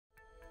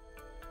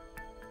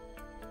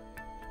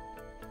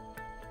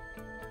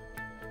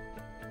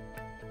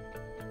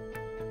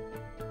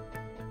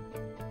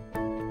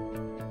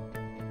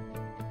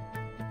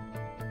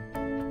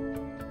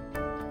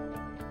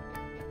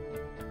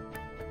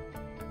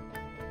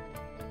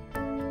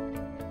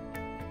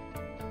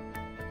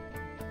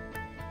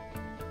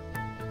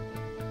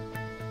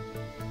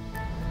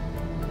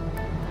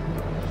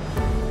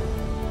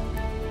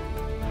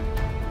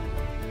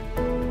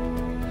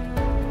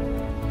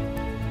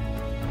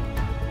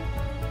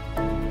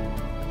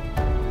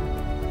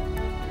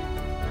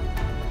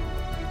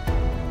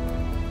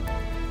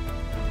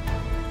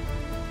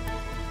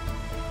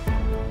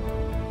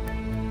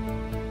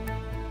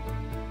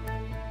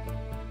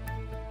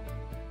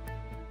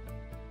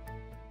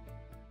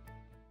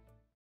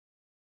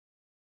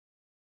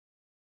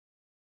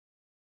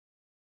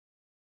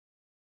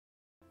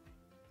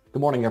Good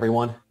morning,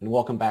 everyone, and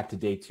welcome back to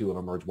day 2 of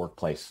Emerge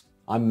Workplace.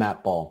 I'm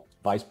Matt Bahl,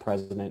 Vice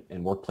President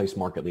and Workplace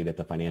Market Lead at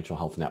the Financial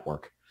Health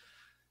Network.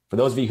 For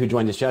those of you who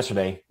joined us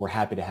yesterday, we're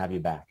happy to have you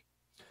back.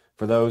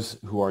 For those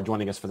who are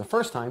joining us for the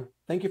first time,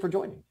 thank you for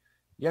joining.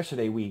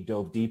 Yesterday, we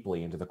dove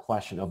deeply into the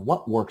question of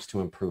what works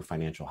to improve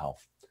financial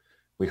health.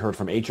 We heard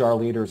from HR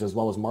leaders as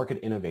well as market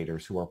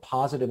innovators who are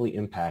positively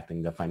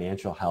impacting the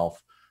financial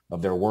health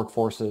of their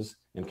workforces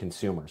and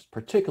consumers,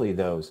 particularly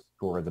those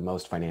who are the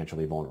most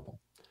financially vulnerable.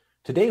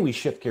 Today, we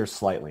shift gears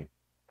slightly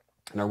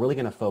and are really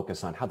going to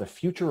focus on how the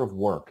future of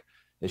work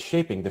is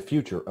shaping the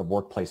future of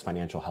workplace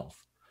financial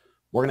health.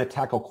 We're going to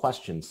tackle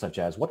questions such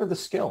as what are the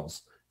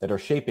skills that are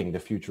shaping the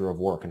future of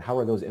work and how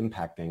are those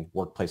impacting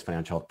workplace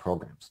financial health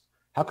programs?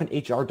 How can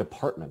HR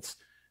departments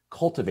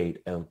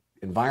cultivate an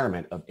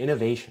environment of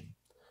innovation?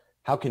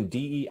 How can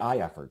DEI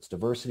efforts,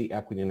 diversity,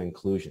 equity, and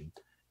inclusion,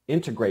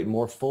 integrate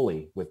more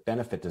fully with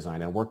benefit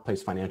design and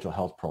workplace financial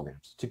health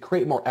programs to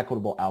create more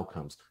equitable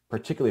outcomes,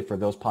 particularly for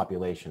those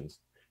populations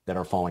that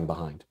are falling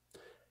behind?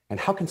 And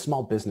how can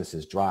small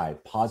businesses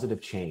drive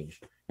positive change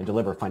and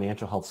deliver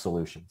financial health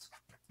solutions?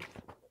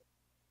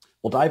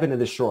 We'll dive into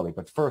this shortly,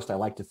 but first I'd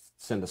like to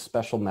send a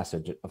special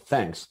message of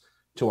thanks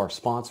to our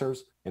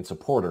sponsors and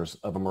supporters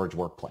of Emerge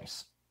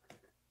Workplace.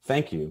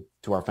 Thank you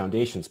to our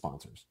foundation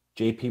sponsors,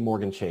 JP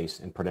Morgan Chase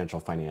and Prudential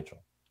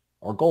Financial,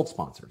 our gold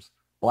sponsors,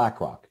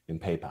 BlackRock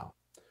and PayPal,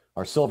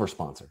 our silver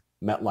sponsor,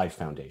 MetLife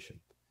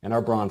Foundation, and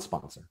our bronze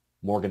sponsor,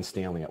 Morgan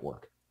Stanley at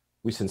Work.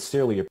 We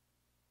sincerely appreciate,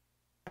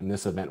 and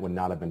this event would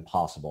not have been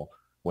possible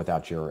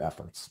without your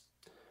efforts.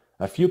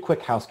 A few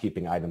quick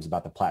housekeeping items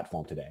about the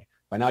platform today.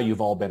 By now, you've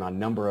all been on a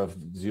number of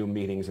Zoom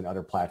meetings and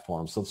other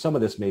platforms, so some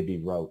of this may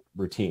be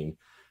routine,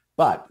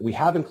 but we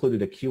have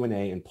included a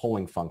Q&A and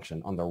polling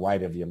function on the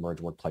right of the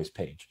Emerge Workplace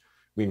page.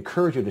 We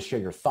encourage you to share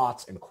your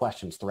thoughts and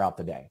questions throughout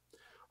the day.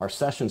 Our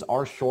sessions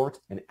are short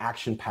and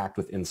action-packed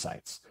with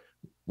insights.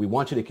 We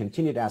want you to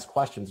continue to ask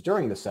questions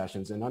during the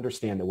sessions and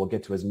understand that we'll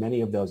get to as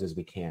many of those as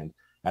we can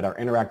at our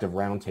interactive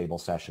roundtable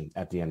session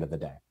at the end of the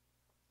day.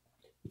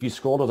 If you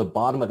scroll to the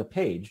bottom of the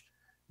page,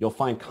 you'll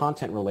find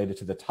content related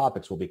to the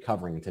topics we'll be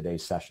covering in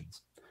today's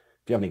sessions.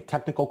 If you have any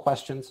technical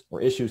questions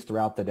or issues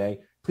throughout the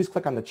day, please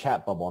click on the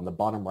chat bubble on the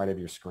bottom right of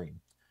your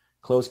screen.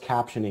 Closed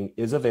captioning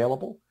is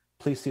available.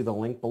 Please see the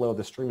link below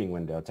the streaming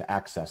window to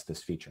access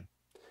this feature.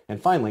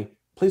 And finally,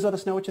 please let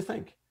us know what you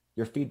think.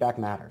 Your feedback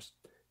matters.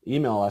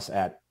 Email us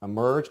at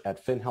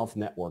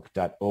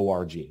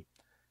emerge@finhealthnetwork.org.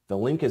 The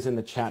link is in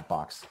the chat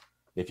box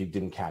if you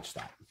didn't catch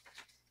that.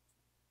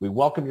 We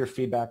welcome your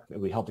feedback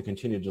and we help to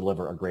continue to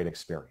deliver a great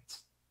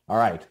experience. All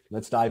right,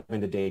 let's dive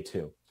into day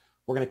 2.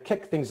 We're going to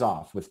kick things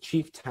off with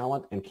Chief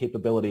Talent and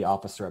Capability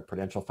Officer at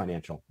Prudential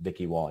Financial,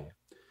 Vicki Wallia.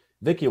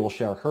 Vicki will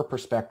share her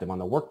perspective on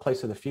the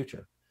workplace of the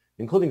future,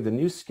 including the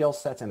new skill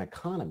sets and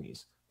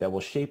economies that will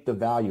shape the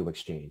value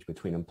exchange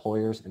between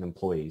employers and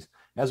employees,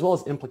 as well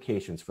as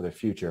implications for the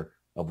future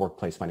of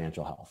workplace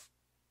financial health.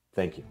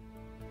 Thank you.